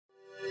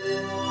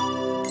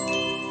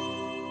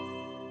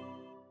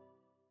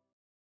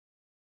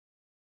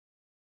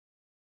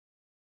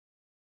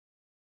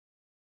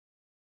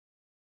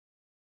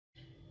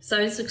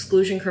Size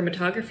exclusion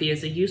chromatography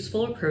is a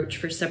useful approach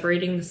for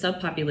separating the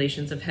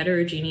subpopulations of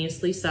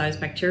heterogeneously sized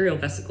bacterial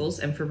vesicles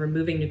and for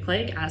removing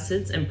nucleic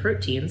acids and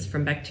proteins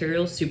from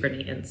bacterial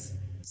supernatants.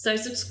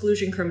 Size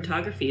exclusion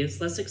chromatography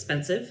is less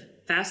expensive,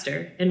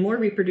 faster, and more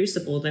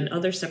reproducible than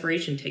other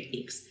separation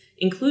techniques,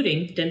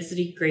 including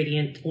density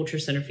gradient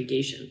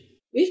ultracentrifugation.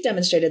 We've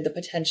demonstrated the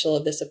potential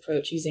of this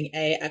approach using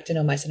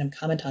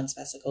actinomycetemcomitans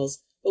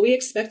vesicles, but we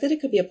expect that it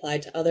could be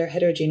applied to other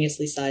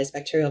heterogeneously sized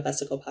bacterial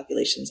vesicle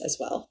populations as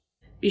well.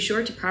 Be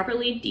sure to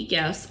properly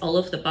degas all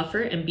of the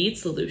buffer and bead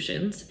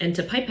solutions and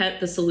to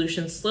pipette the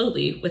solution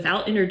slowly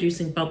without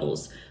introducing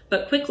bubbles,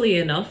 but quickly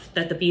enough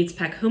that the beads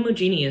pack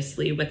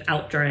homogeneously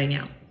without drying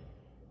out.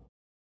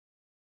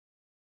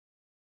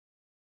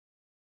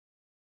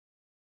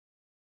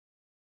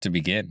 To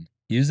begin,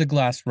 use a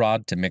glass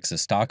rod to mix a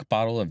stock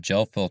bottle of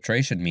gel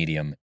filtration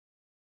medium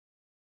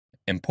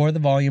and pour the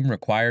volume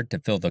required to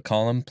fill the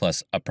column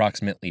plus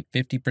approximately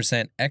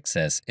 50%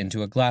 excess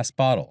into a glass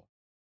bottle.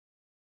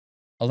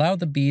 Allow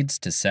the beads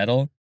to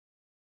settle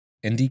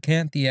and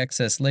decant the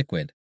excess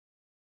liquid.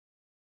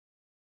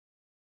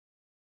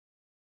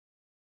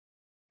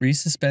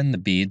 Resuspend the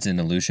beads in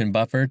elution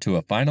buffer to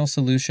a final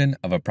solution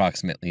of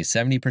approximately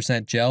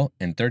 70% gel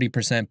and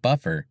 30%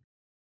 buffer.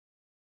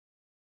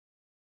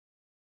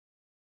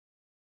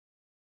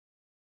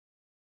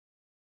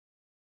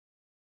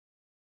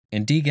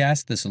 And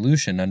degas the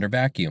solution under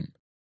vacuum.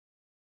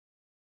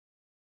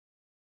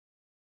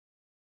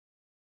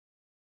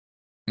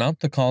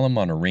 Mount the column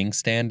on a ring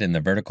stand in the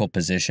vertical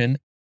position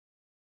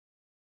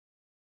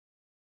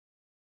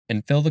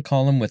and fill the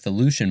column with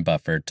elution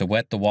buffer to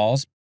wet the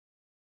walls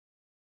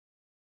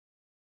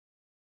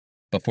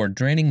before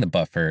draining the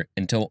buffer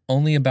until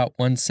only about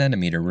 1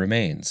 centimeter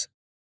remains.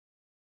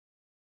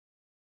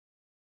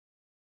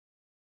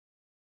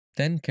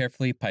 Then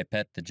carefully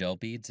pipette the gel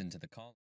beads into the column.